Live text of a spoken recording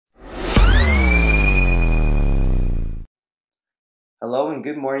Hello and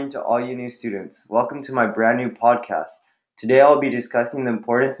good morning to all you new students. Welcome to my brand new podcast. Today I will be discussing the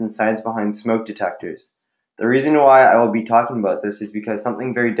importance and science behind smoke detectors. The reason why I will be talking about this is because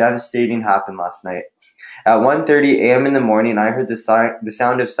something very devastating happened last night. At 1:30 a.m. in the morning, I heard the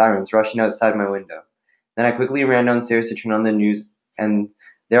sound of sirens rushing outside my window. Then I quickly ran downstairs to turn on the news, and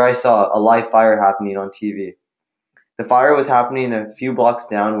there I saw a live fire happening on TV. The fire was happening a few blocks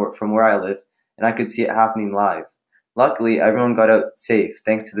down from where I live, and I could see it happening live. Luckily, everyone got out safe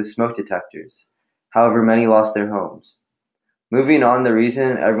thanks to the smoke detectors. However, many lost their homes. Moving on, the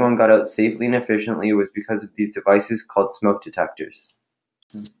reason everyone got out safely and efficiently was because of these devices called smoke detectors.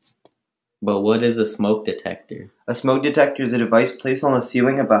 But what is a smoke detector? A smoke detector is a device placed on the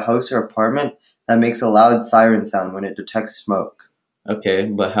ceiling of a house or apartment that makes a loud siren sound when it detects smoke. Okay,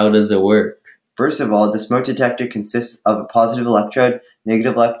 but how does it work? First of all, the smoke detector consists of a positive electrode,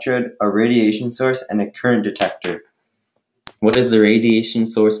 negative electrode, a radiation source, and a current detector. What is the radiation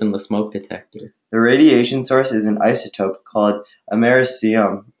source in the smoke detector? The radiation source is an isotope called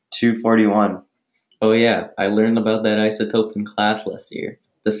americium-241. Oh yeah, I learned about that isotope in class last year.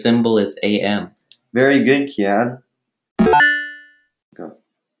 The symbol is Am. Very good, Kian. Go.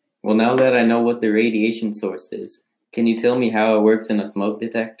 Well, now that I know what the radiation source is, can you tell me how it works in a smoke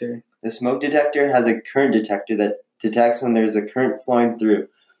detector? The smoke detector has a current detector that detects when there's a current flowing through.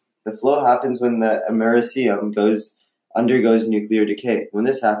 The flow happens when the americium undergoes nuclear decay. When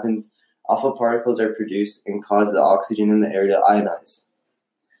this happens, alpha particles are produced and cause the oxygen in the air to ionize.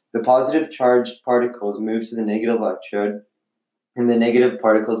 The positive charged particles move to the negative electrode, and the negative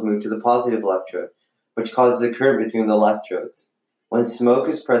particles move to the positive electrode, which causes a current between the electrodes. When smoke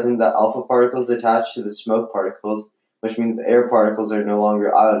is present, the alpha particles attach to the smoke particles, which means the air particles are no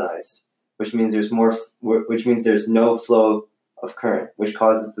longer ionized, which means there's no flow of current, which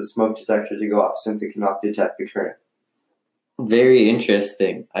causes the smoke detector to go off since it cannot detect the current. Very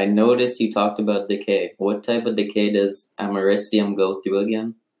interesting. I noticed you talked about decay. What type of decay does americium go through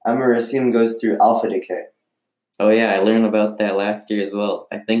again? Americium goes through alpha decay. Oh yeah, I learned about that last year as well.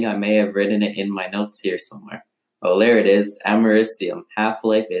 I think I may have written it in my notes here somewhere. Oh, there it is. Americium.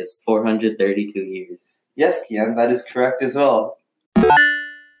 Half-life is 432 years. Yes, Kian, that is correct as well.